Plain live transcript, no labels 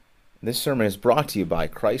This sermon is brought to you by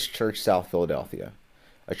Christ Church South Philadelphia,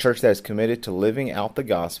 a church that is committed to living out the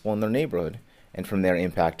gospel in their neighborhood and from there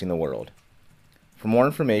impacting the world. For more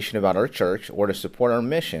information about our church or to support our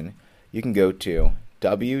mission, you can go to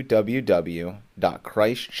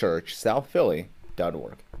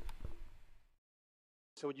www.christchurchsouthphilly.org.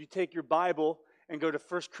 So would you take your Bible and go to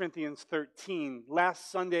 1 Corinthians 13?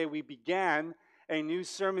 Last Sunday we began a new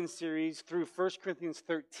sermon series through 1 Corinthians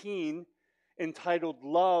 13 entitled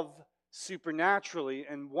Love Supernaturally.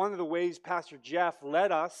 And one of the ways Pastor Jeff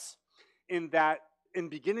led us in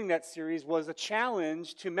beginning that series was a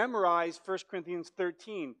challenge to memorize 1 Corinthians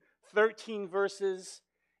 13. 13 verses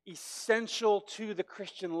essential to the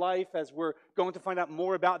Christian life, as we're going to find out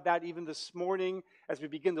more about that even this morning as we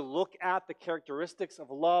begin to look at the characteristics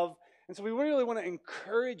of love. And so we really want to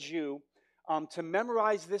encourage you to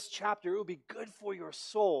memorize this chapter. It will be good for your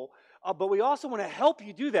soul, but we also want to help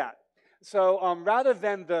you do that. So rather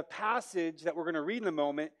than the passage that we're going to read in a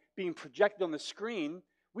moment being projected on the screen,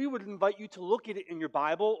 we would invite you to look at it in your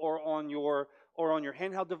Bible or on your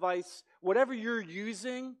handheld device, whatever you're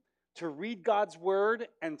using to read God's word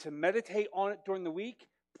and to meditate on it during the week.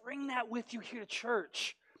 Bring that with you here to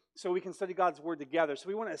church so we can study God's word together. So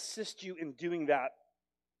we want to assist you in doing that.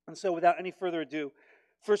 And so without any further ado,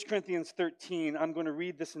 1 Corinthians 13, I'm going to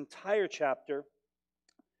read this entire chapter,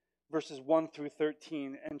 verses 1 through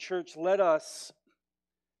 13. And church, let us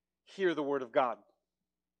hear the word of God.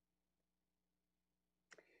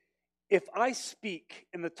 If I speak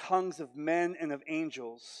in the tongues of men and of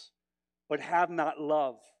angels, but have not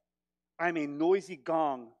love, I am a noisy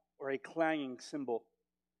gong or a clanging cymbal.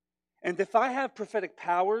 And if I have prophetic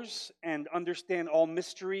powers and understand all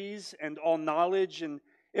mysteries and all knowledge, and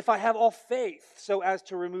if I have all faith so as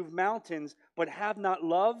to remove mountains, but have not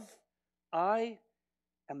love, I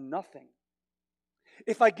am nothing.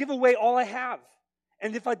 If I give away all I have,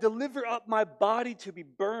 and if I deliver up my body to be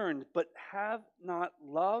burned, but have not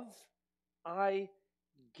love, I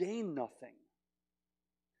gain nothing.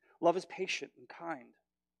 Love is patient and kind.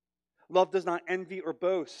 Love does not envy or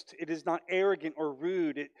boast. It is not arrogant or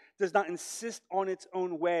rude. It does not insist on its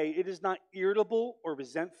own way. It is not irritable or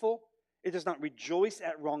resentful. It does not rejoice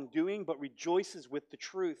at wrongdoing, but rejoices with the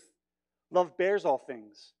truth. Love bears all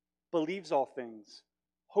things, believes all things,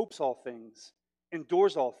 hopes all things,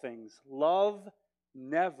 endures all things. Love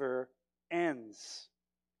never ends.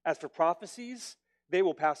 As for prophecies, they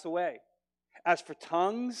will pass away. As for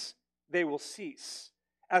tongues, they will cease.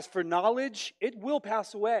 As for knowledge, it will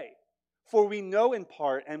pass away. For we know in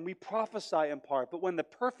part and we prophesy in part, but when the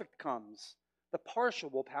perfect comes, the partial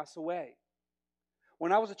will pass away.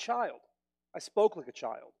 When I was a child, I spoke like a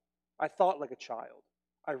child. I thought like a child.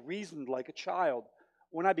 I reasoned like a child.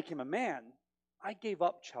 When I became a man, I gave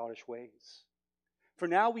up childish ways. For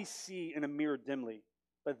now we see in a mirror dimly,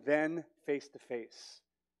 but then face to face.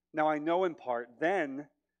 Now I know in part, then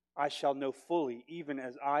I shall know fully, even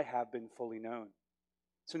as I have been fully known.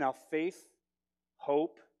 So now faith,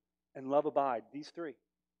 hope, and love abide, these three.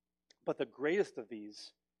 But the greatest of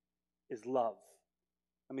these is love.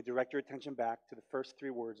 Let me direct your attention back to the first three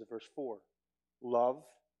words of verse 4. Love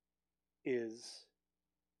is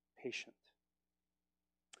patient.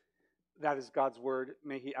 That is God's word.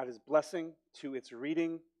 May He add His blessing to its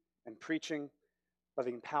reading and preaching by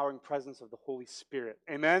the empowering presence of the Holy Spirit.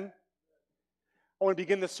 Amen? I want to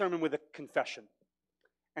begin this sermon with a confession.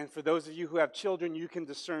 And for those of you who have children, you can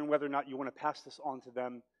discern whether or not you want to pass this on to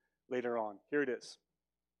them later on. Here it is.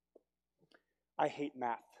 I hate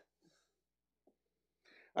math.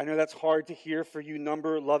 I know that's hard to hear for you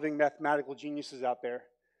number-loving mathematical geniuses out there,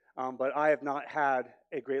 but I have not had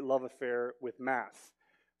a great love affair with math.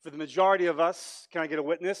 For the majority of us, can I get a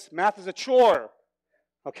witness? Math is a chore,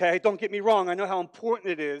 okay? Don't get me wrong. I know how important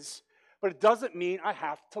it is, but it doesn't mean I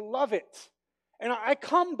have to love it. And I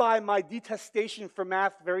come by my detestation for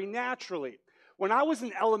math very naturally. When I was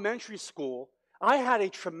in elementary school, I had a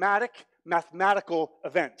traumatic mathematical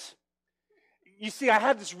event. You see, I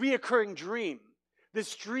had this reoccurring dream,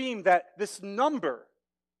 that this number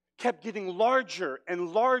kept getting larger and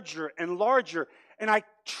larger and larger, and I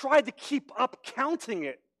tried to keep up counting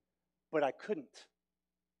it, but I couldn't.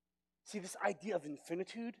 See, this idea of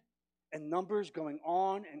infinitude and numbers going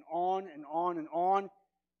on and on and on and on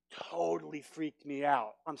totally freaked me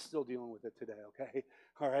out. I'm still dealing with it today, okay?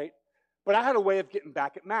 All right? But I had a way of getting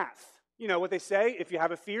back at math. You know what they say, if you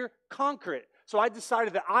have a fear, conquer it. So I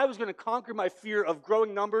decided that I was going to conquer my fear of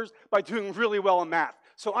growing numbers by doing really well in math.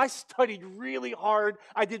 So I studied really hard.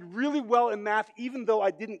 I did really well in math, even though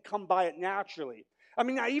I didn't come by it naturally. I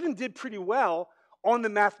mean, I even did pretty well on the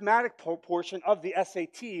mathematics portion of the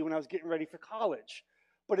SAT when I was getting ready for college.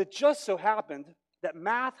 But it just so happened that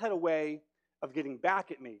math had a way of getting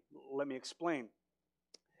back at me. Let me explain.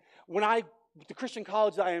 The Christian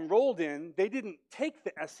college that I enrolled in, they didn't take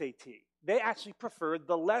the SAT. They actually preferred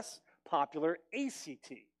the less popular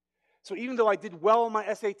ACT. So even though I did well on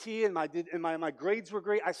my SAT and my grades were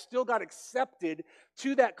great, I still got accepted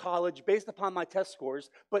to that college based upon my test scores.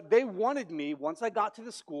 But they wanted me, once I got to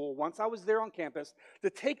the school, once I was there on campus, to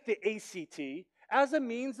take the ACT as a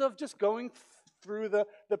means of just going through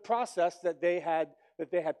the process that they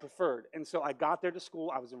had preferred. And so I got there to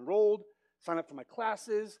school, I was enrolled, signed up for my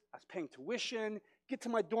classes, I was paying tuition, get to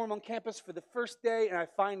my dorm on campus for the first day, and I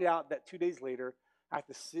find out that 2 days later, I have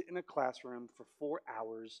to sit in a classroom for 4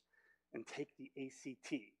 hours and take the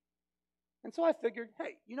ACT. And so I figured,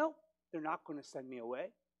 hey, they're not going to send me away.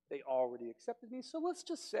 They already accepted me, so let's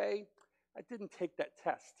just say I didn't take that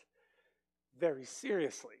test very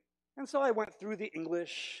seriously. And so I went through the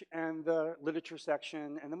English and the literature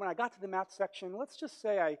section, and then when I got to the math section, let's just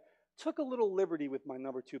say I took a little liberty with my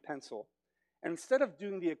number 2 pencil. And instead of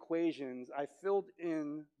doing the equations, I filled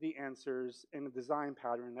in the answers in a design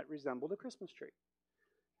pattern that resembled a Christmas tree.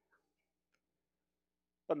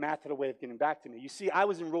 But math had a way of getting back to me. You see, I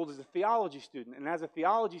was enrolled as a theology student, and as a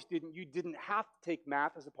theology student, you didn't have to take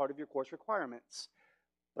math as a part of your course requirements,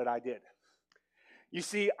 but I did. You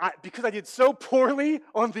see, because I did so poorly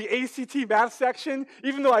on the ACT math section,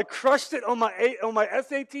 even though I crushed it on my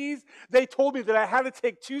SATs, they told me that I had to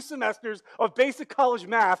take 2 semesters of basic college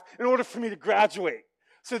math in order for me to graduate.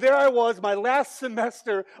 So there I was, my last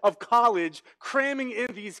semester of college, cramming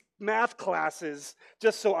in these math classes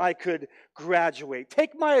just so I could graduate.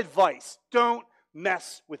 Take my advice. Don't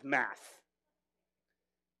mess with math.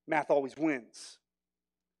 Math always wins.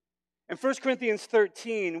 In 1 Corinthians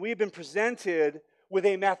 13, we have been presented with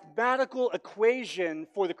a mathematical equation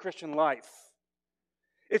for the Christian life.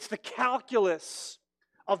 It's the calculus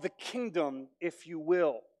of the kingdom, if you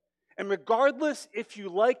will. And regardless if you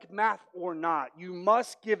like math or not, you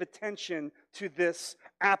must give attention to this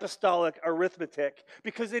apostolic arithmetic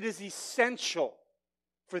because it is essential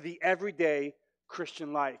for the everyday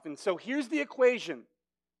Christian life. And so here's the equation.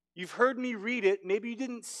 You've heard me read it. Maybe you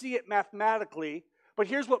didn't see it mathematically, but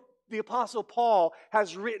here's what the Apostle Paul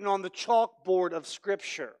has written on the chalkboard of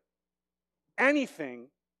Scripture. Anything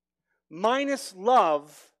minus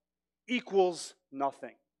love equals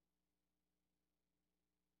nothing.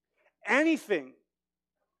 Anything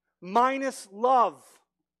minus love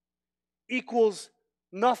equals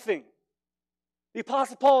nothing. The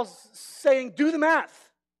Apostle Paul is saying, do the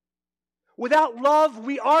math. Without love,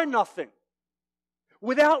 we are nothing.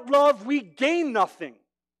 Without love, we gain nothing.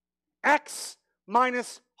 X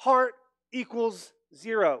minus heart equals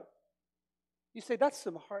 0. You say, that's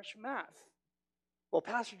some harsh math. Well,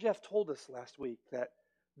 Pastor Jeff told us last week that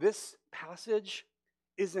this passage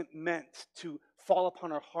isn't meant to fall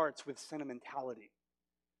upon our hearts with sentimentality.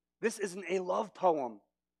 This isn't a love poem.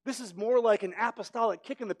 This is more like an apostolic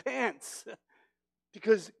kick in the pants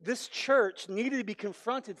because this church needed to be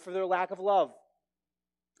confronted for their lack of love.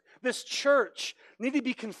 This church needed to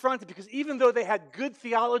be confronted because even though they had good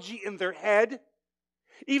theology in their head,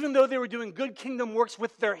 even though they were doing good kingdom works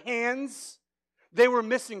with their hands, they were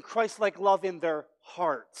missing Christ-like love in their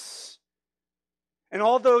hearts. And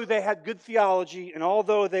although they had good theology and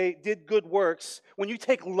although they did good works, when you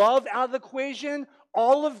take love out of the equation,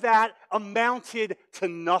 all of that amounted to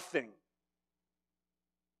nothing.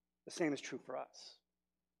 The same is true for us.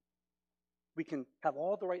 We can have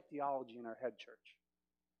all the right theology in our head, church.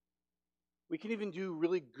 We can even do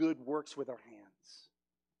really good works with our hands.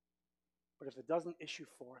 But if it doesn't issue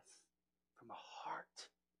forth from a heart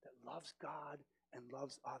that loves God and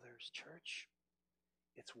loves others, church,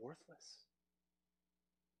 it's worthless.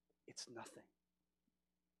 It's nothing.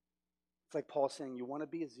 It's like Paul saying, you want to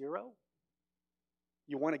be a 0?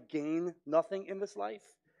 You want to gain nothing in this life?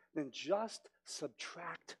 Then just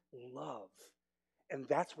subtract love. And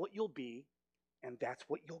that's what you'll be, and that's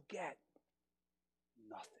what you'll get.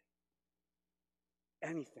 Nothing.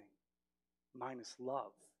 Anything minus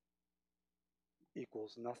love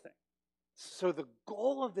equals nothing. So the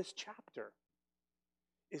goal of this chapter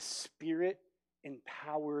is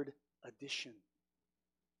Spirit-empowered addition.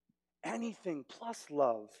 Anything plus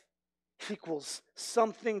love equals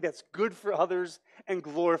something that's good for others and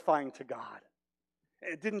glorifying to God.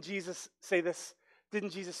 Didn't Jesus say this? Didn't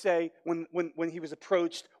Jesus say when he was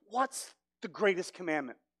approached, what's the greatest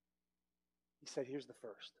commandment? He said, here's the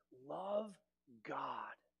first. Love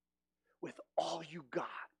God with all you got.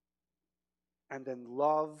 And then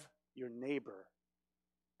love your neighbor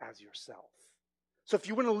as yourself. So if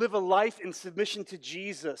you want to live a life in submission to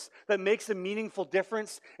Jesus that makes a meaningful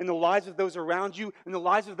difference in the lives of those around you, in the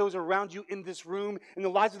lives of those around you in this room, in the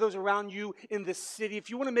lives of those around you in this city, if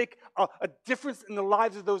you want to make a difference in the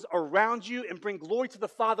lives of those around you and bring glory to the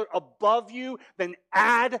Father above you, then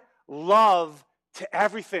add love to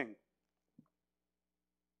everything.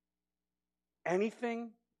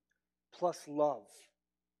 Anything plus love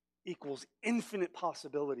equals infinite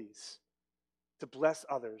possibilities to bless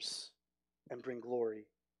others and bring glory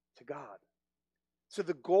to God. So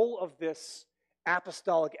the goal of this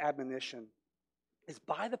apostolic admonition is,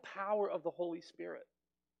 by the power of the Holy Spirit,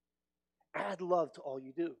 add love to all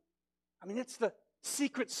you do. I mean, it's the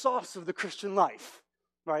secret sauce of the Christian life,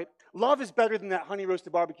 right? Love is better than that honey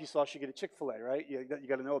roasted barbecue sauce you get at Chick-fil-A, right? You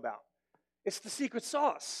got to know about. It's the secret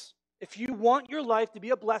sauce. If you want your life to be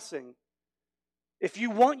a blessing, if you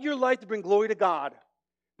want your life to bring glory to God,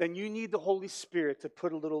 then you need the Holy Spirit to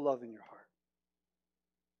put a little love in your heart.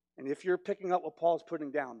 And if you're picking up what Paul's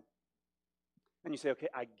putting down, and you say, okay,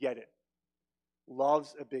 I get it.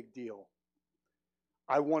 Love's a big deal.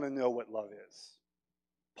 I want to know what love is.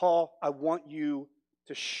 Paul, I want you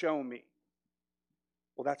to show me.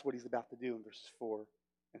 Well, that's what he's about to do in verses 4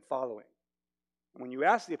 and following. When you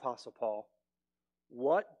ask the Apostle Paul,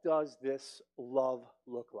 what does this love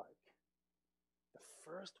look like? The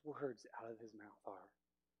first words out of his mouth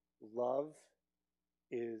are, love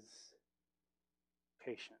is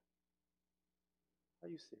patient. Are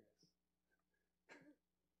you serious?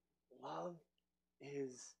 Love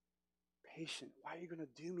is patient. Why are you going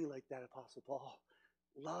to do me like that, Apostle Paul?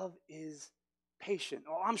 Love is patient.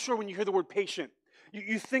 Oh, I'm sure when you hear the word patient,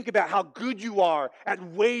 you think about how good you are at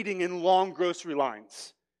waiting in long grocery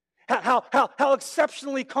lines. How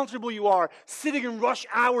exceptionally comfortable you are sitting in rush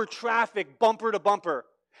hour traffic, bumper to bumper.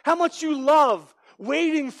 How much you love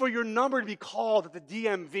waiting for your number to be called at the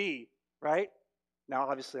DMV, right? Now,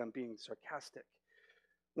 obviously, I'm being sarcastic.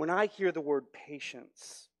 When I hear the word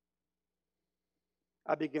patience,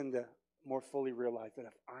 I begin to more fully realize that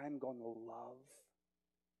if I'm going to love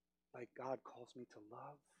like God calls me to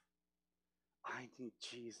love, I need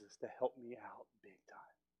Jesus to help me out big time.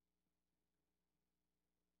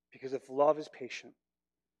 Because if love is patient,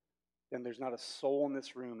 then there's not a soul in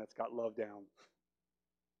this room that's got love down.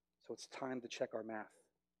 So it's time to check our math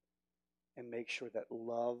and make sure that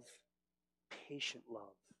love, patient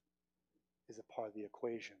love, is a part of the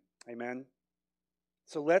equation. Amen?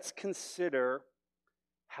 So let's consider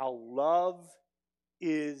how love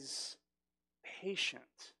is patient.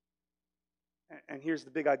 And here's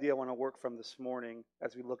the big idea I want to work from this morning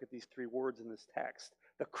as we look at these three words in this text.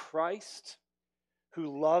 The Christ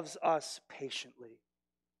who loves us patiently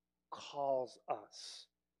calls us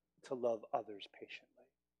to love others patiently.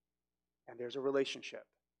 And there's a relationship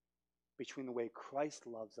between the way Christ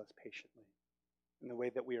loves us patiently and the way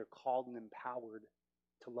that we are called and empowered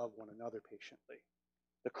to love one another patiently.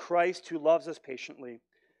 The Christ who loves us patiently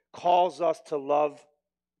calls us to love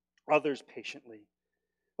others patiently.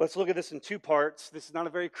 Let's look at this in two parts. This is not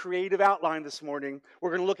a very creative outline this morning.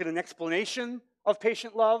 We're going to look at an explanation of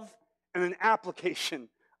patient love and an application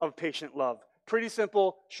of patient love. Pretty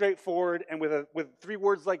simple, straightforward, and with three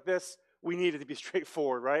words like this, we need it to be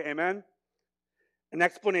straightforward, right? Amen? An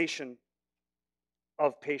explanation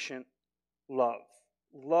of patient love.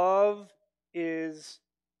 Love is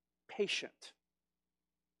patient.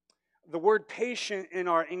 The word patient in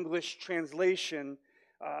our English translation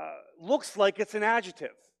looks like it's an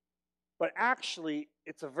adjective, but actually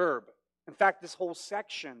it's a verb. In fact, this whole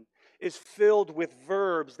section is filled with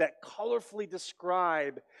verbs that colorfully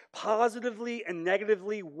describe positively and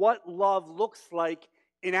negatively what love looks like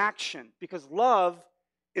in action, because love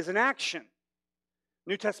is an action.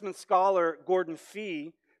 New Testament scholar Gordon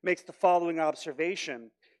Fee makes the following observation.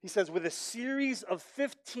 He says, with a series of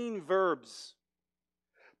 15 verbs,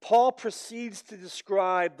 Paul proceeds to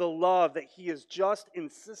describe the love that he has just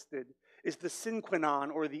insisted is the sine qua non,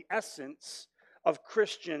 or the essence of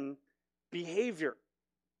Christian behavior.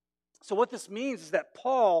 So what this means is that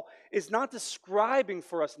Paul is not describing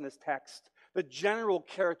for us in this text the general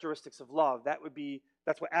characteristics of love.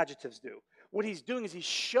 That's what adjectives do. What he's doing is he's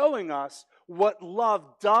showing us what love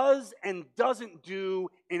does and doesn't do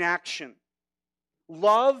in action.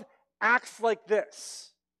 Love acts like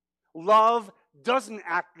this. Love doesn't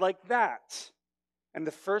act like that. And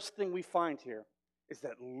the first thing we find here is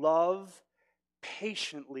that love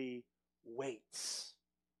patiently waits.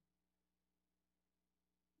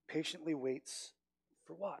 Patiently waits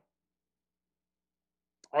for what?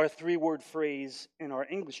 Our three-word phrase in our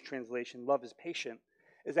English translation, love is patient,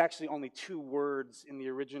 is actually only two words in the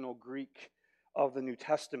original Greek of the New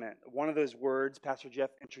Testament. One of those words Pastor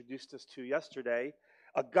Jeff introduced us to yesterday,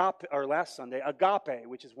 agape, or last Sunday, agape,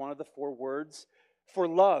 which is one of the 4 words for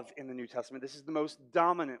love in the New Testament. This is the most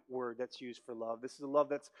dominant word that's used for love. This is a love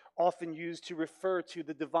that's often used to refer to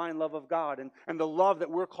the divine love of God and the love that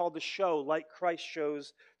we're called to show like Christ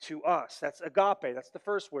shows to us. That's agape. That's the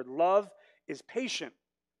first word. Love is patient.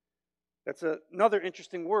 That's another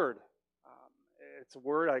interesting word. It's a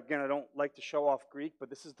word, again, I don't like to show off Greek, but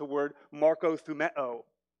this is the word markothumeo.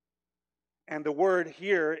 And the word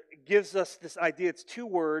here gives us this idea. It's 2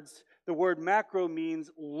 words. The word macro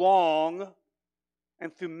means long,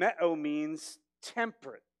 and thumeo means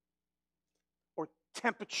temperate or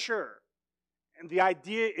temperature. And the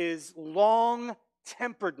idea is long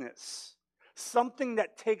temperedness, something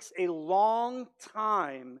that takes a long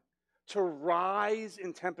time to rise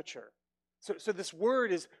in temperature. So this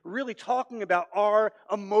word is really talking about our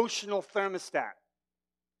emotional thermostat.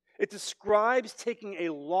 It describes taking a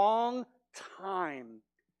long time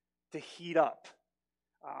to heat up.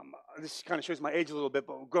 This kind of shows my age a little bit,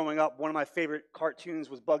 but growing up, one of my favorite cartoons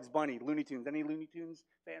was Bugs Bunny, Looney Tunes. Any Looney Tunes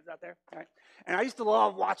fans out there? All right. And I used to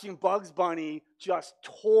love watching Bugs Bunny just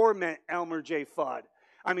torment Elmer J. Fudd.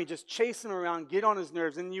 I mean, just chase him around, get on his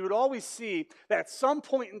nerves. And you would always see that at some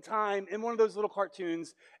point in time in one of those little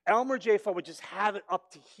cartoons, Elmer J. Fudd would just have it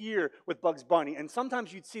up to here with Bugs Bunny. And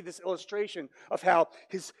sometimes you'd see this illustration of how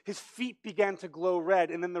his feet began to glow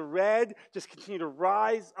red. And then the red just continued to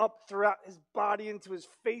rise up throughout his body until his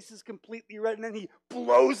face is completely red. And then he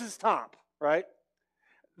blows his top, right?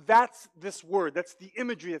 That's this word. That's the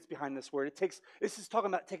imagery that's behind this word. This is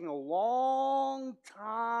talking about taking a long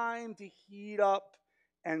time to heat up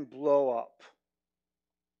and blow up.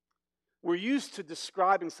 We're used to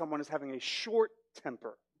describing someone as having a short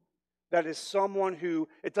temper. That is someone who,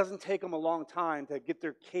 it doesn't take them a long time to get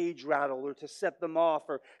their cage rattled or to set them off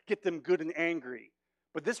or get them good and angry.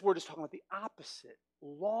 But this word is talking about the opposite,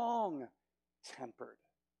 long-tempered.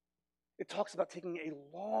 It talks about taking a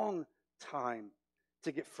long time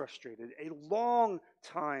to get frustrated, a long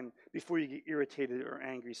time before you get irritated or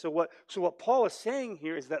angry. So what Paul is saying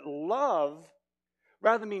here is that love,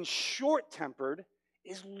 rather than being short-tempered,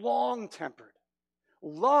 is long-tempered.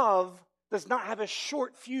 Love does not have a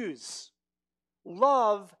short fuse.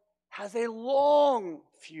 Love has a long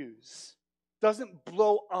fuse. Doesn't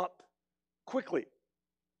blow up quickly.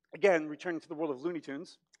 Again, returning to the world of Looney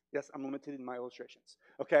Tunes. Yes, I'm limited in my illustrations.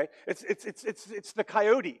 Okay? It's the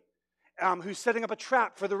coyote who's setting up a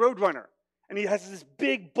trap for the roadrunner. And he has this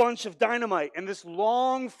big bunch of dynamite and this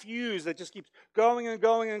long fuse that just keeps going and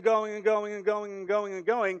going and going and going and going and going and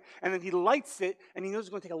going. And then he lights it, and he knows it's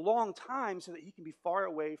going to take a long time so that he can be far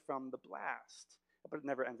away from the blast. But it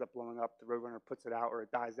never ends up blowing up. The roadrunner puts it out or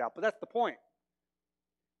it dies out. But that's the point.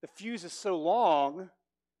 The fuse is so long,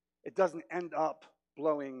 it doesn't end up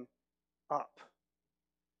blowing up.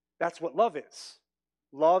 That's what love is.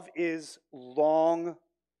 Love is long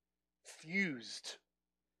fused.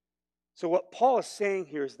 So what Paul is saying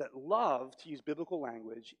here is that love, to use biblical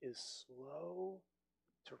language, is slow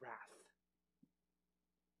to wrath.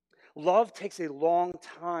 Love takes a long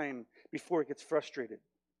time before it gets frustrated.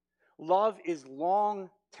 Love is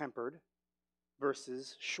long-tempered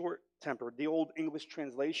versus short-tempered. The Old English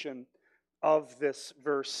translation of this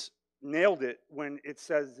verse nailed it when it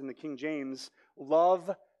says in the King James,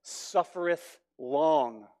 love suffereth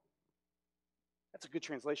long. That's a good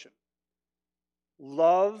translation.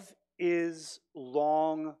 Love is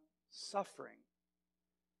long-suffering.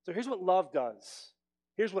 So here's what love does.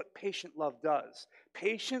 Here's what patient love does.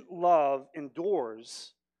 Patient love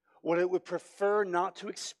endures what it would prefer not to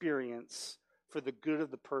experience for the good of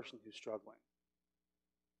the person who's struggling.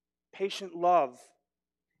 Patient love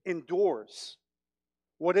endures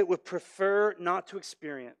what it would prefer not to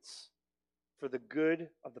experience for the good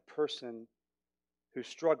of the person who's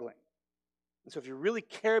struggling. And so if you really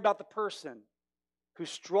care about the person who's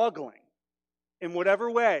struggling in whatever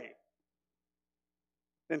way,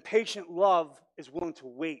 then patient love is willing to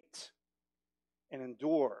wait and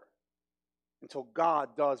endure until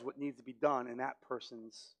God does what needs to be done in that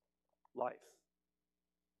person's life.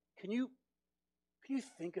 Can you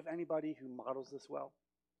think of anybody who models this well?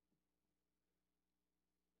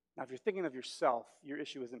 Now, if you're thinking of yourself, your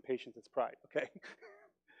issue isn't patience, it's pride, okay?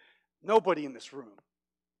 Nobody in this room.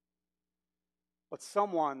 But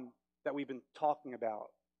someone that we've been talking about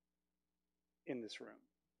in this room.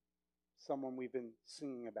 Someone we've been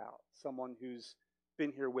singing about. Someone who's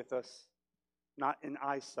been here with us, not in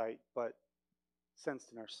eyesight, but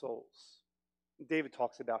sensed in our souls. David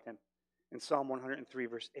talks about him in Psalm 103,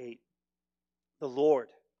 verse 8. The Lord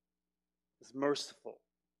is merciful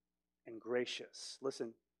and gracious.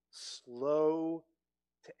 Listen, slow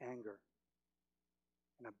to anger,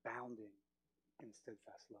 and abounding in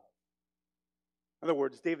steadfast love. In other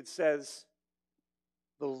words, David says,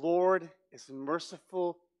 the Lord is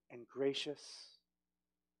merciful and gracious.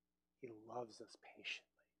 He loves us patiently.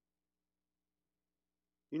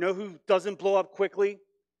 You know who doesn't blow up quickly?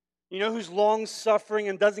 You know who's long-suffering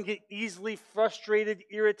and doesn't get easily frustrated,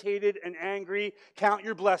 irritated, and angry? Count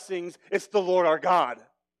your blessings. It's the Lord our God.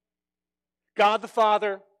 God the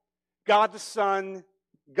Father, God the Son,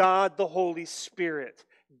 God the Holy Spirit.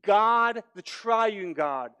 God, the triune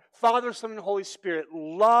God, Father, Son, and Holy Spirit,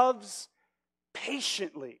 loves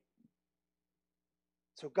patiently.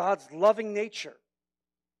 So God's loving nature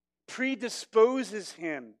predisposes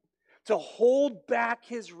him to hold back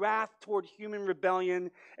his wrath toward human rebellion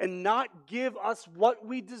and not give us what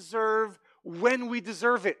we deserve when we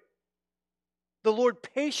deserve it. The Lord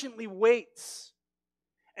patiently waits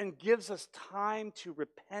and gives us time to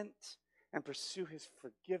repent and pursue his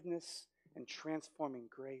forgiveness and transforming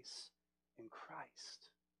grace in Christ.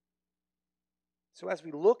 So as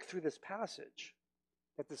we look through this passage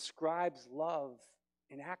that describes love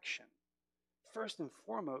in action, first and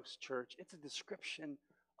foremost, church, it's a description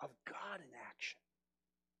of God in action.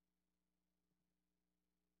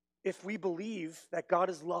 If we believe that God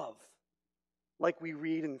is love, like we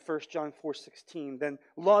read in 1 John 4:16, then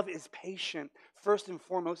love is patient. First and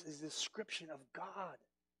foremost is a description of God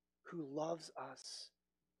who loves us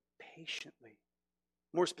patiently.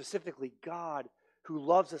 More specifically, God who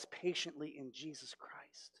loves us patiently in Jesus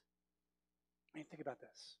Christ. I mean, think about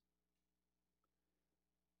this.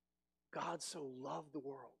 God so loved the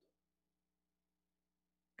world.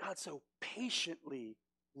 God so patiently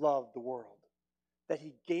loved the world that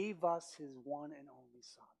he gave us his one and only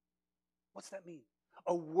Son. What's that mean?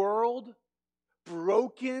 A world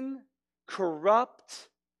broken, corrupt,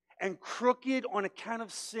 and crooked on account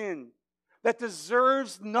of sin that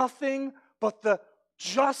deserves nothing but the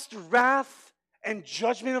just wrath and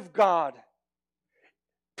judgment of God,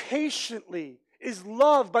 patiently is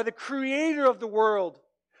loved by the Creator of the world,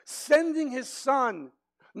 sending his Son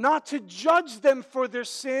not to judge them for their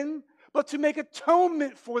sin, but to make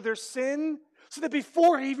atonement for their sin, so that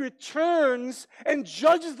before he returns and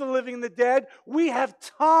judges the living and the dead, we have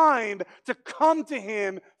time to come to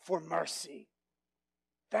him for mercy.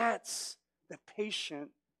 That's the patient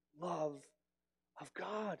love of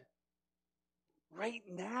God. Right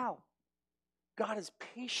now, God is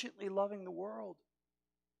patiently loving the world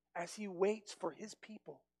as he waits for his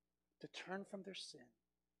people to turn from their sin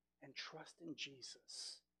and trust in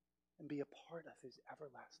Jesus and be a part of his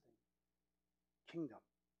everlasting kingdom.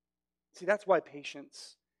 See, that's why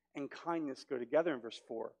patience and kindness go together in verse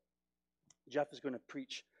 4. Jeff is going to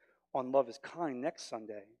preach on love is kind next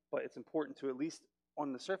Sunday, but it's important to, at least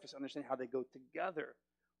on the surface, understand how they go together.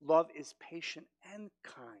 Love is patient and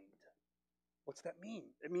kind. What's that mean?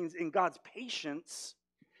 It means in God's patience,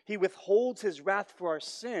 he withholds his wrath for our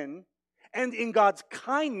sin, and in God's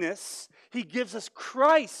kindness, he gives us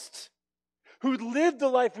Christ, who lived the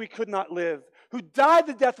life we could not live, who died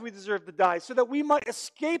the death we deserved to die, so that we might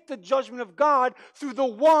escape the judgment of God through the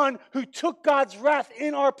one who took God's wrath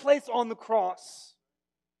in our place on the cross.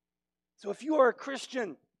 So if you are a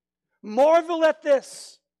Christian, marvel at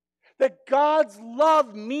this, that God's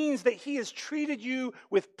love means that he has treated you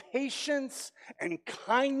with patience and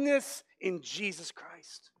kindness in Jesus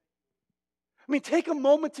Christ. I mean, take a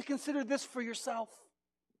moment to consider this for yourself.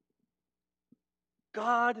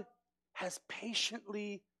 God has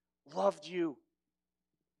patiently loved you.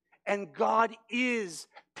 And God is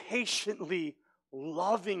patiently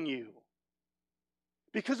loving you.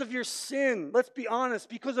 Because of your sin, let's be honest,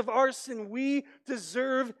 because of our sin, we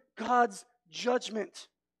deserve God's judgment.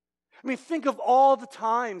 I mean, think of all the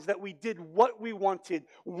times that we did what we wanted,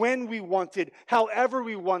 when we wanted, however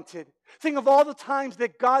we wanted. Think of all the times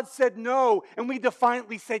that God said no and we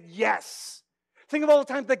defiantly said yes. Think of all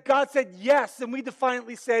the times that God said yes and we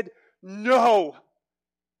defiantly said no.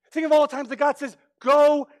 Think of all the times that God says,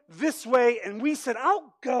 go this way, and we said,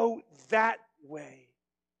 I'll go that way.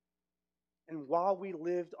 And while we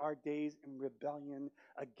lived our days in rebellion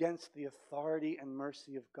against the authority and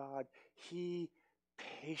mercy of God, he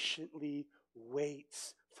patiently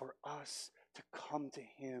waits for us to come to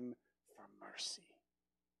him for mercy.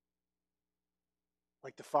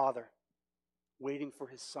 Like the Father waiting for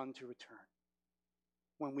his Son to return.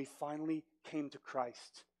 When we finally came to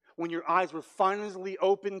Christ, when your eyes were finally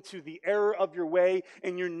opened to the error of your way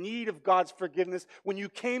and your need of God's forgiveness, when you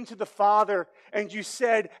came to the Father and you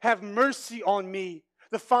said, have mercy on me,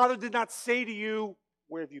 the Father did not say to you,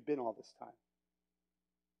 where have you been all this time?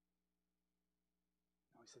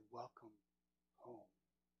 No, he said, welcome home.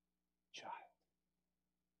 child.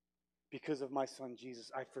 Because of my son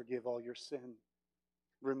Jesus, I forgive all your sin,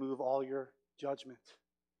 remove all your judgment,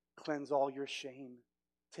 cleanse all your shame,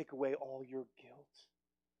 take away all your guilt.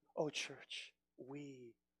 Oh, church,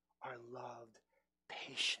 we are loved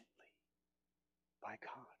patiently by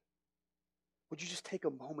God. Would you just take a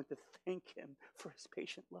moment to thank him for his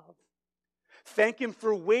patient love? Thank him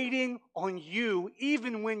for waiting on you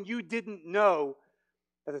even when you didn't know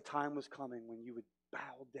that the time was coming when you would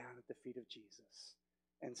bow down at the feet of Jesus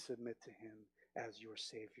and submit to him as your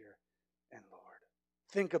Savior and Lord.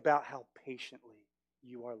 Think about how patiently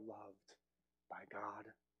you are loved by God.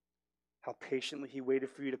 How patiently he waited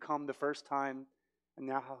for you to come the first time, and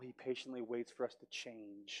now how he patiently waits for us to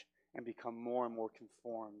change and become more and more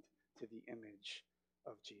conformed to the image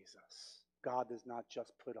of Jesus. God does not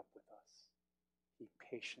just put up with us. He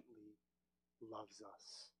patiently loves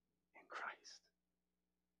us in Christ.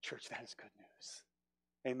 Church, that is good news.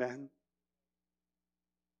 Amen.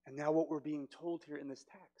 And now what we're being told here in this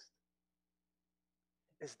text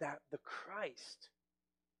is that the Christ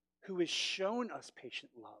who has shown us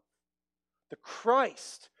patient love, the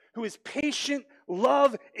Christ who is patient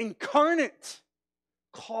love incarnate,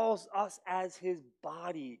 calls us as his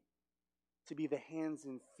body to be the hands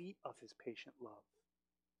and feet of his patient love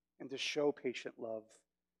and to show patient love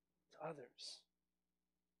to others.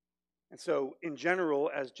 And so, in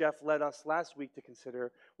general, as Jeff led us last week to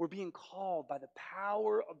consider, we're being called by the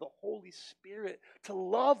power of the Holy Spirit to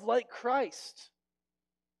love like Christ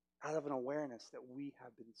out of an awareness that we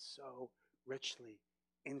have been so richly,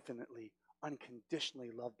 infinitely,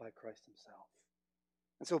 unconditionally loved by Christ himself.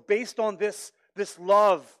 And so based on this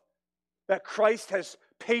love that Christ has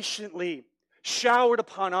patiently showered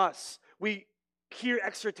upon us, we hear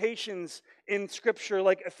exhortations in Scripture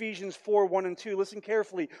like Ephesians 4, 1 and 2. Listen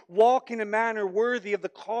carefully. Walk in a manner worthy of the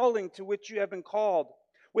calling to which you have been called,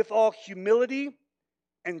 with all humility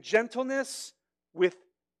and gentleness, with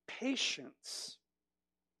patience,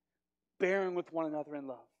 bearing with one another in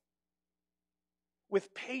love.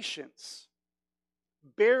 With patience,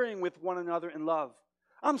 bearing with one another in love.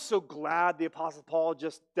 I'm so glad the Apostle Paul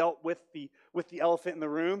just dealt with the elephant in the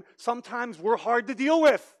room. Sometimes we're hard to deal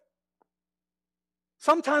with.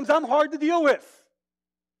 Sometimes I'm hard to deal with.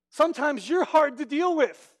 Sometimes you're hard to deal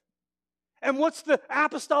with. And what's the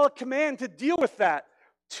apostolic command to deal with that?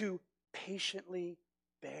 To patiently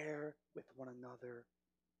bear with one another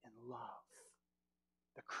in love.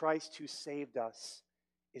 The Christ who saved us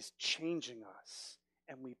is changing us,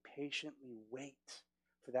 and we patiently wait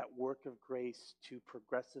for that work of grace to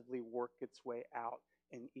progressively work its way out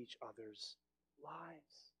in each other's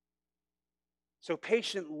lives. So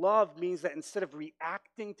patient love means that instead of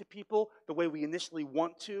reacting to people the way we initially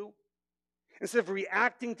want to, instead of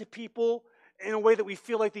reacting to people in a way that we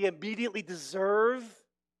feel like they immediately deserve,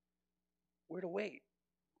 we're to wait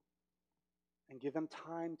and give them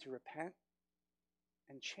time to repent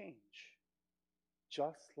and change,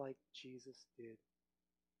 just like Jesus did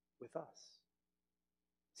with us.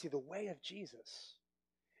 See, the way of Jesus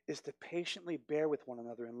is to patiently bear with one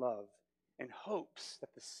another in love in hopes that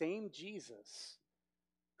the same Jesus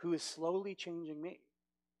who is slowly changing me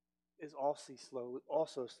is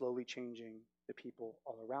also slowly changing the people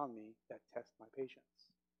all around me that test my patience.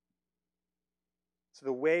 So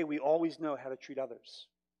the way we always know how to treat others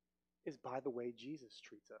is by the way Jesus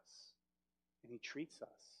treats us. And he treats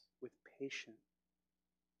us with patient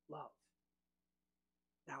love.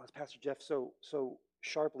 Now, as Pastor Jeff so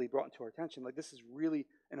sharply brought into our attention, like this is really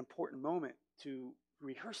an important moment to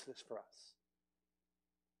rehearse this for us.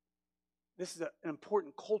 This is an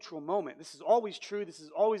important cultural moment. This is always true. This is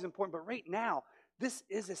always important. But right now, this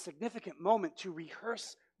is a significant moment to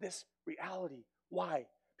rehearse this reality. Why?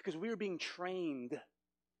 Because we are being trained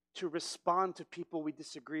to respond to people we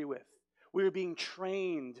disagree with. We are being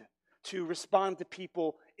trained to respond to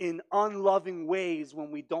people in unloving ways when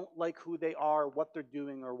we don't like who they are, what they're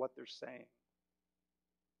doing, or what they're saying.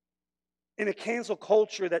 In a cancel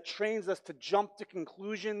culture that trains us to jump to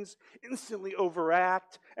conclusions, instantly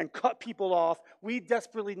overact, and cut people off, we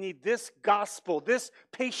desperately need this gospel, this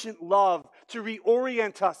patient love to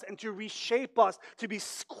reorient us and to reshape us, to be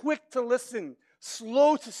quick to listen,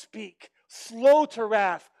 slow to speak, slow to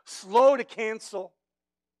wrath, slow to cancel.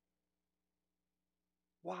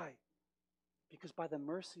 Why? Because by the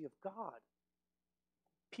mercy of God,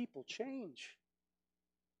 people change.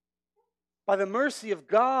 By the mercy of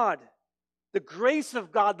God, the grace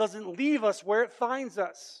of God doesn't leave us where it finds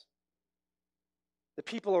us. The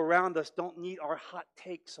people around us don't need our hot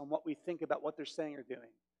takes on what we think about what they're saying or doing.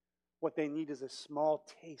 What they need is a small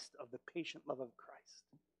taste of the patient love of Christ.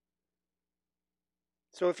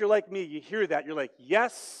 So if you're like me, you hear that, you're like,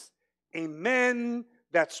 yes, Amen.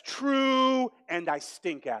 That's true, and I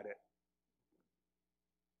stink at it.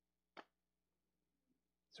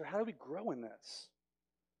 So how do we grow in this?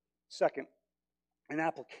 Second, an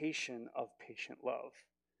application of patient love.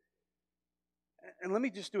 And let me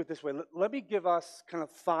just do it this way. Let me give us kind of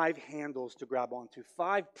 5 handles to grab onto,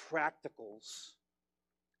 5 practicals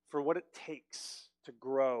for what it takes to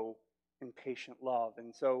grow in patient love.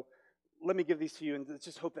 And so let me give these to you, and let's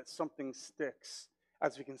just hope that something sticks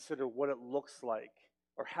as we consider what it looks like,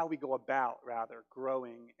 or how we go about, rather,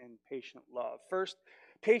 growing in patient love. First,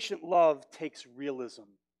 patient love takes realism.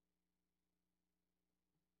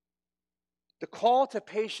 The call to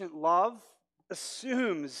patient love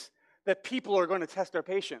assumes that people are going to test our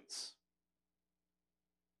patience.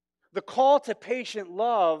 The call to patient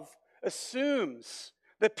love assumes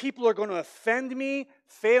that people are going to offend me,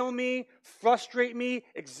 fail me, frustrate me,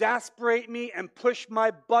 exasperate me, and push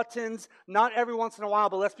my buttons, not every once in a while,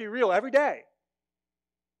 but let's be real, every day.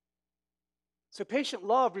 So patient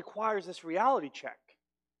love requires this reality check.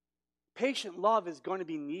 Patient love is going to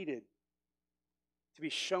be needed to be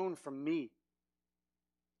shown from me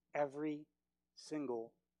every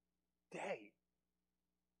single day.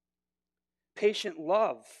 Patient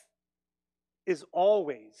love is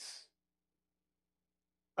always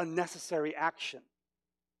a necessary action.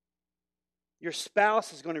 Your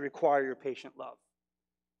spouse is going to require your patient love.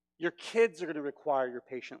 Your kids are going to require your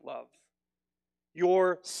patient love.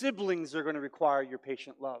 Your siblings are going to require your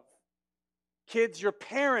patient love. Kids, your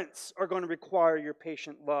parents are going to require your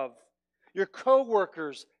patient love. Your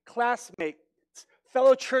coworkers, classmates,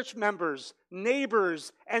 fellow church members,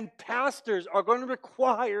 neighbors, and pastors are going to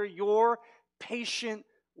require your patient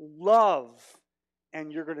love,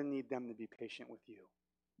 and you're going to need them to be patient with you.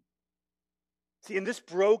 See, in this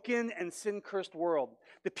broken and sin-cursed world,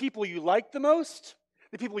 the people you like the most,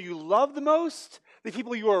 the people you love the most, the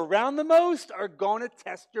people you are around the most are going to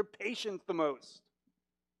test your patience the most.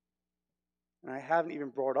 And I haven't even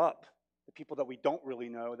brought up the people that we don't really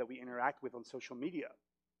know that we interact with on social media.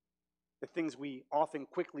 The things we often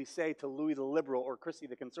quickly say to Louis the liberal or Chrissy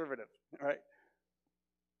the conservative, right?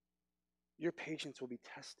 Your patience will be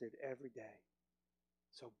tested every day.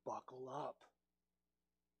 So buckle up.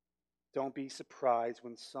 Don't be surprised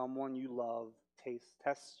when someone you love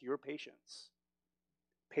tests your patience.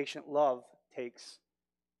 Patient love takes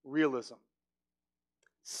realism.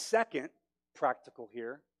 Second, practical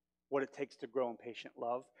here, what it takes to grow in patient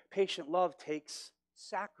love. Patient love takes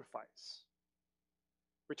sacrifice.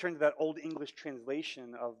 Return to that old English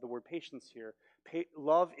translation of the word patience here.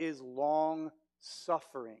 Love is long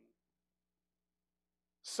suffering.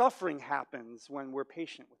 Suffering happens when we're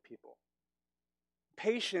patient with people.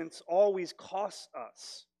 Patience always costs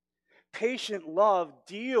us. Patient love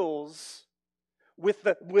deals with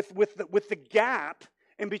the gap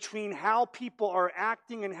in between how people are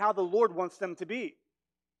acting and how the Lord wants them to be.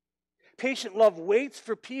 Patient love waits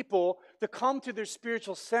for people to come to their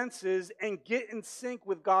spiritual senses and get in sync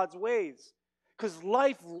with God's ways. Because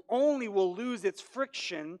life only will lose its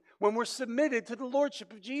friction when we're submitted to the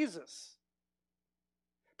Lordship of Jesus.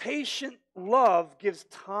 Patient love gives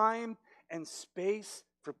time and space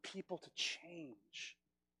for people to change.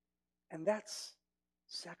 And that's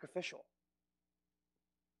sacrificial.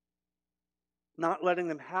 Not letting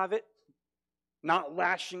them have it, not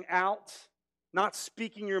lashing out, not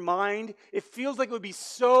speaking your mind. It feels like it would be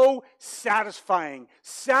so satisfying.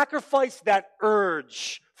 Sacrifice that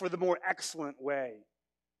urge for the more excellent way.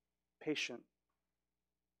 Patient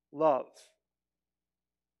love.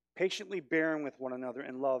 Patiently bearing with one another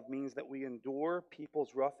in love means that we endure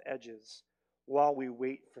people's rough edges while we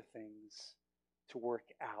wait for things to work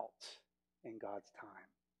out in God's time.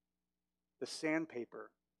 The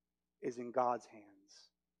sandpaper is in God's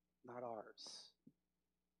hands, not ours.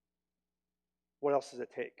 What else does it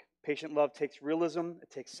take? Patient love takes realism.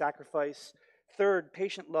 It takes sacrifice. Third,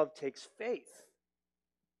 patient love takes faith.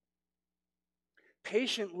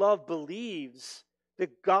 Patient love believes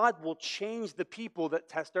that God will change the people that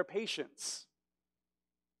test our patience.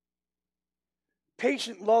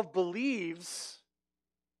 Patient love believes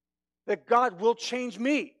that God will change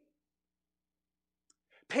me.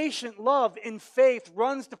 Patient love in faith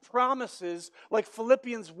runs to promises like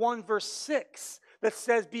Philippians 1 verse 6 that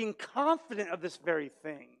says, being confident of this very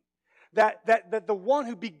thing, that the one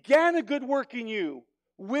who began a good work in you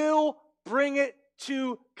will bring it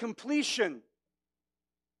to completion.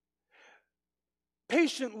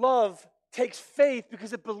 Patient love takes faith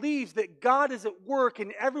because it believes that God is at work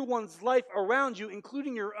in everyone's life around you,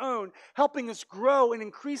 including your own, helping us grow and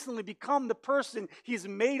increasingly become the person He's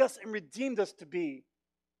made us and redeemed us to be.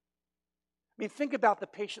 I mean, think about the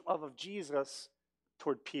patient love of Jesus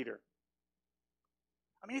toward Peter.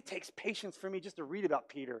 I mean, it takes patience for me just to read about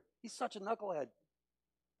Peter. He's such a knucklehead.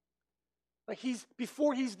 Like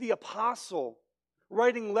before he's the apostle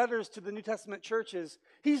writing letters to the New Testament churches,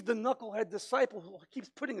 he's the knucklehead disciple who keeps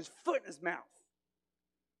putting his foot in his mouth.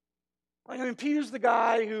 Like, I mean, Peter's the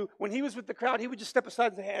guy who, when he was with the crowd, he would just step aside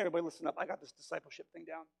and say, hey, everybody, listen up. I got this discipleship thing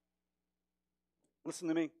down. Listen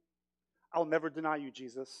to me. I'll never deny you,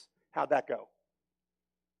 Jesus. How'd that go?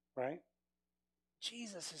 Right?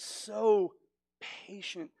 Jesus is so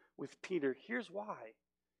patient with Peter. Here's why.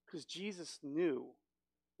 Because Jesus knew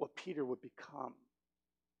what Peter would become.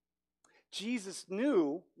 Jesus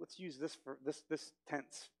knew, let's use this for this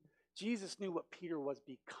tense. Jesus knew what Peter was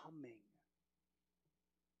becoming.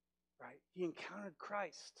 Right? He encountered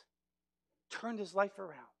Christ, turned his life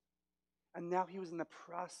around, and now he was in the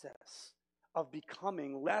process of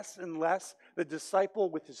becoming less and less the disciple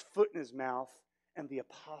with his foot in his mouth and the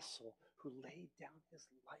apostle who laid down his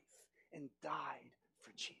life and died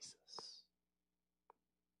for Jesus.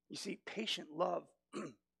 You see, patient love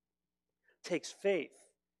takes faith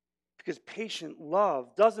because patient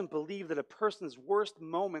love doesn't believe that a person's worst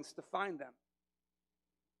moments define them.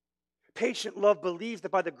 Patient love believes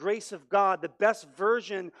that by the grace of God, the best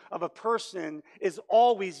version of a person is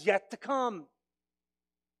always yet to come.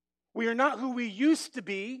 We are not who we used to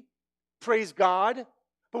be, praise God,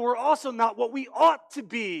 but we're also not what we ought to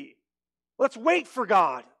be. Let's wait for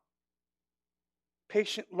God.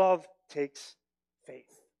 Patient love takes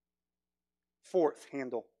faith. Fourth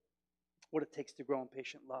handle, what it takes to grow in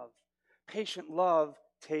patient love. Patient love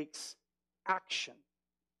takes action.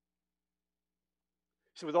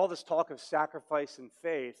 So with all this talk of sacrifice and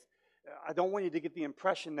faith, I don't want you to get the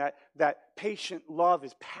impression that patient love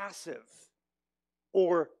is passive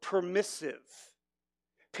or permissive.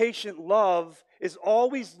 Patient love is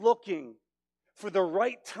always looking for the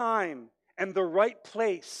right time and the right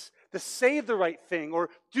place to say the right thing or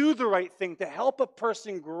do the right thing to help a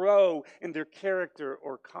person grow in their character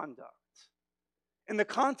or conduct. In the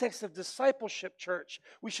context of discipleship, church,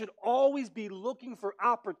 we should always be looking for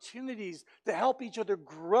opportunities to help each other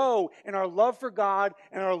grow in our love for God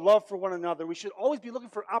and our love for one another. We should always be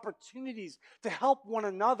looking for opportunities to help one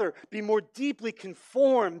another be more deeply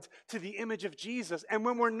conformed to the image of Jesus. And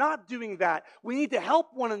when we're not doing that, we need to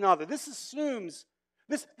help one another. This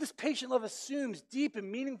patient love assumes deep and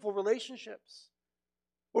meaningful relationships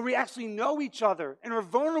where we actually know each other and are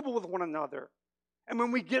vulnerable with one another. And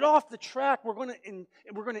when we get off the track, we're going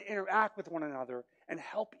to interact with one another and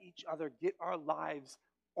help each other get our lives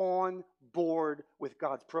on board with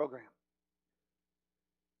God's program.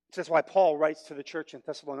 That's why Paul writes to the church in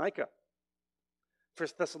Thessalonica. 1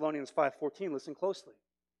 Thessalonians 5:14, listen closely.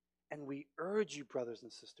 And we urge you, brothers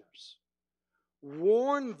and sisters,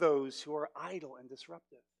 warn those who are idle and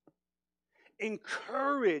disruptive.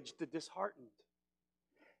 Encourage the disheartened.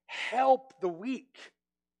 Help the weak.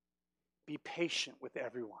 Be patient with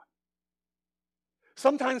everyone.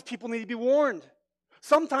 Sometimes people need to be warned.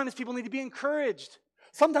 Sometimes people need to be encouraged.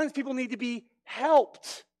 Sometimes people need to be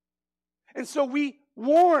helped. And so we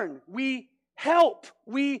warn, we help,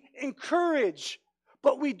 we encourage,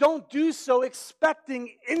 but we don't do so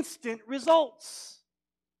expecting instant results.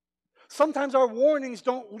 Sometimes our warnings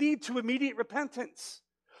don't lead to immediate repentance.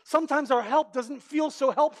 Sometimes our help doesn't feel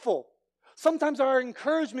so helpful. Sometimes our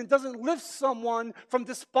encouragement doesn't lift someone from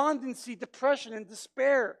despondency, depression, and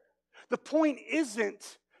despair. The point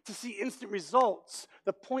isn't to see instant results.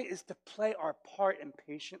 The point is to play our part and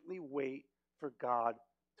patiently wait for God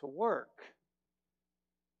to work.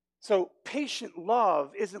 So patient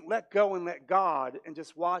love isn't let go and let God and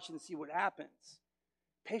just watch and see what happens.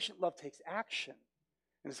 Patient love takes action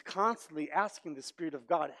and is constantly asking the Spirit of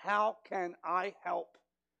God, how can I help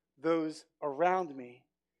those around me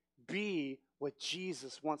be what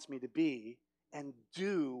Jesus wants me to be and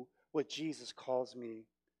do what Jesus calls me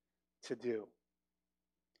to do?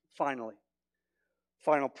 Finally,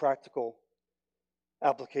 final practical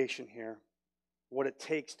application here. What it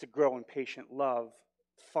takes to grow in patient love.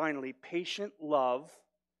 Finally, patient love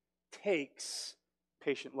takes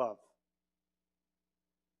patient love.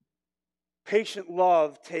 Patient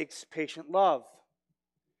love takes patient love.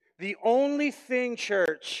 The only thing,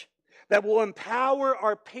 church, that will empower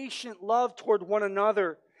our patient love toward one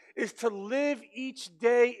another is to live each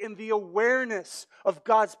day in the awareness of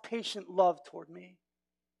God's patient love toward me.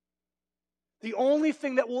 The only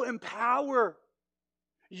thing that will empower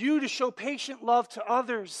you to show patient love to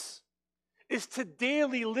others is to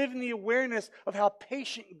daily live in the awareness of how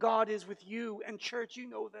patient God is with you. And church, you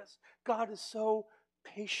know this. God is so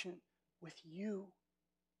patient with you.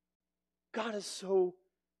 God is so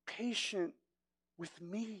patient with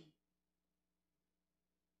me.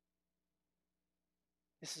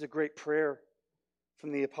 This is a great prayer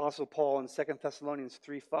from the Apostle Paul in 2 Thessalonians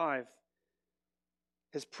 3:5.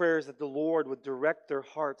 His prayer is that the Lord would direct their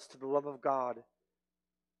hearts to the love of God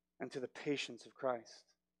and to the patience of Christ.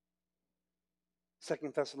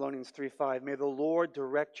 2 Thessalonians 3:5, may the Lord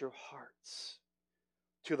direct your hearts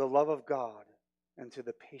to the love of God and to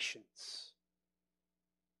the patience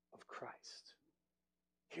of Christ.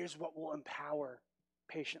 Here's what will empower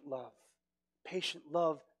patient love. Patient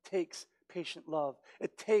love takes patient love.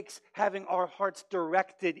 It takes having our hearts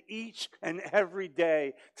directed each and every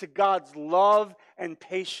day to God's love and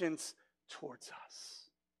patience towards us.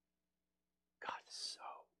 God is so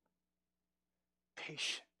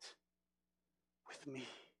patient with me.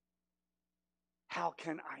 How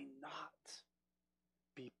can I not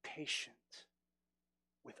be patient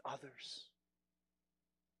with others?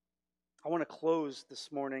 I want to close this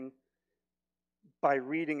morning by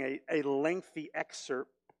reading a lengthy excerpt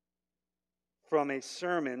from a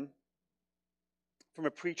sermon from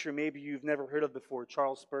a preacher maybe you've never heard of before,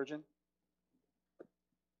 Charles Spurgeon.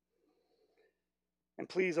 And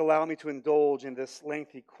please allow me to indulge in this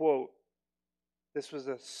lengthy quote. This was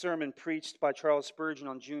a sermon preached by Charles Spurgeon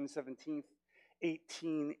on June 17th,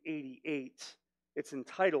 1888. It's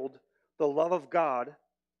entitled, "The Love of God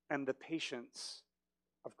and the Patience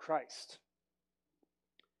of Christ."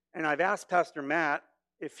 And I've asked Pastor Matt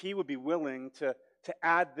if he would be willing to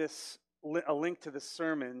add a link to this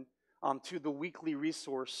sermon to the weekly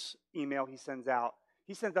resource email he sends out.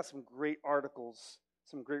 He sends out some great articles,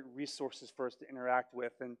 some great resources for us to interact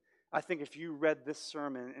with. And I think if you read this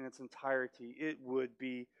sermon in its entirety, it would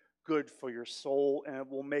be good for your soul, and it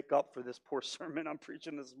will make up for this poor sermon I'm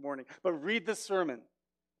preaching this morning. But read this sermon.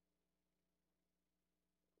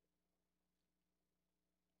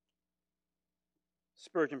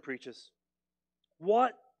 Spurgeon preaches,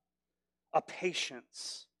 "What a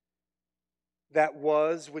patience that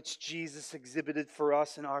was which Jesus exhibited for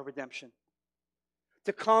us in our redemption.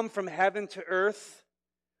 To come from heaven to earth,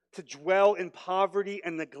 to dwell in poverty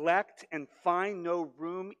and neglect and find no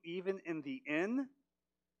room even in the inn.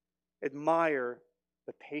 Admire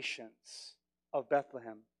the patience of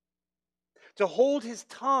Bethlehem. To hold his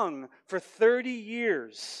tongue for 30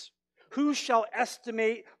 years. Who shall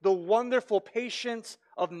estimate the wonderful patience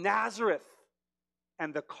of Nazareth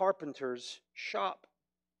and the carpenter's shop?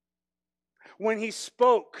 When he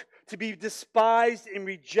spoke to be despised and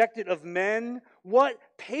rejected of men,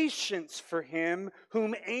 what patience for him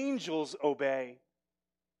whom angels obey.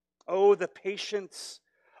 Oh, the patience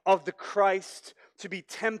of the Christ to be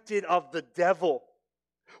tempted of the devil.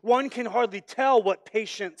 One can hardly tell what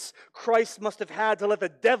patience Christ must have had to let the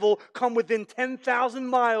devil come within 10,000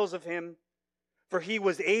 miles of him, for he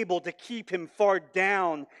was able to keep him far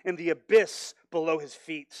down in the abyss below his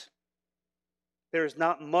feet. There is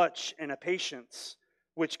not much in a patience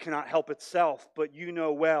which cannot help itself, but you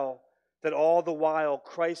know well that all the while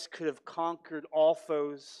Christ could have conquered all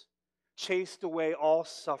foes, chased away all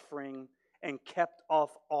suffering, and kept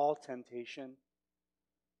off all temptation.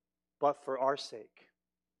 But for our sake,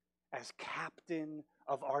 as captain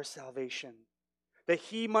of our salvation, that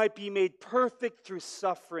he might be made perfect through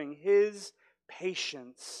suffering, his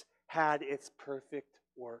patience had its perfect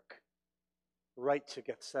work. Right to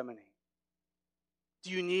Gethsemane. Do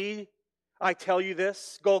you need, I tell you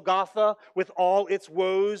this, Golgotha with all its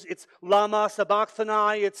woes, its lama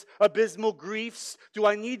sabachthani, its abysmal griefs? Do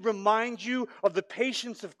I need remind you of the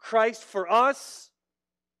patience of Christ for us?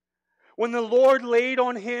 When the Lord laid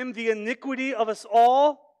on him the iniquity of us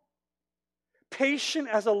all, patient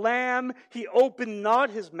as a lamb, he opened not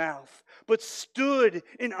his mouth, but stood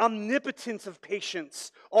in omnipotence of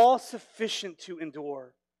patience, all sufficient to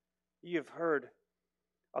endure. Ye have heard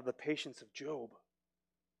of the patience of Job,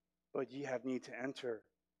 but ye have need to enter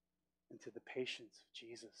into the patience of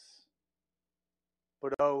Jesus.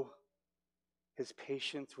 But oh, his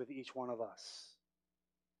patience with each one of us.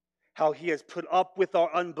 How he has put up with our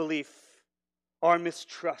unbelief, our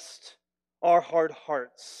mistrust, our hard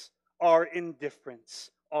hearts, our indifference,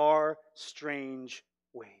 our strange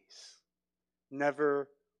ways. Never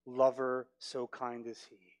lover so kind as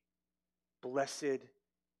he. Blessed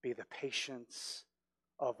be the patience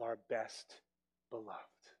of our best beloved.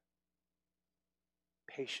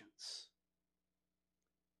 Patience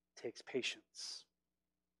takes patience.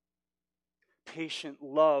 Patient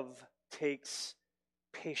love takes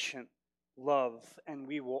patient love, and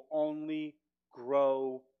we will only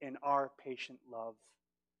grow in our patient love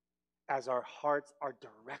as our hearts are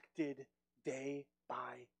directed day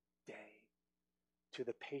by day to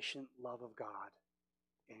the patient love of God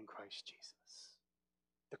in Christ Jesus.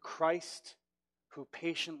 The Christ who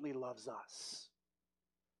patiently loves us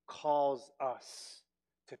calls us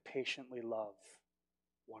to patiently love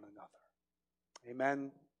one another.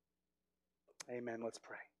 Amen. Amen. Let's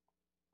pray.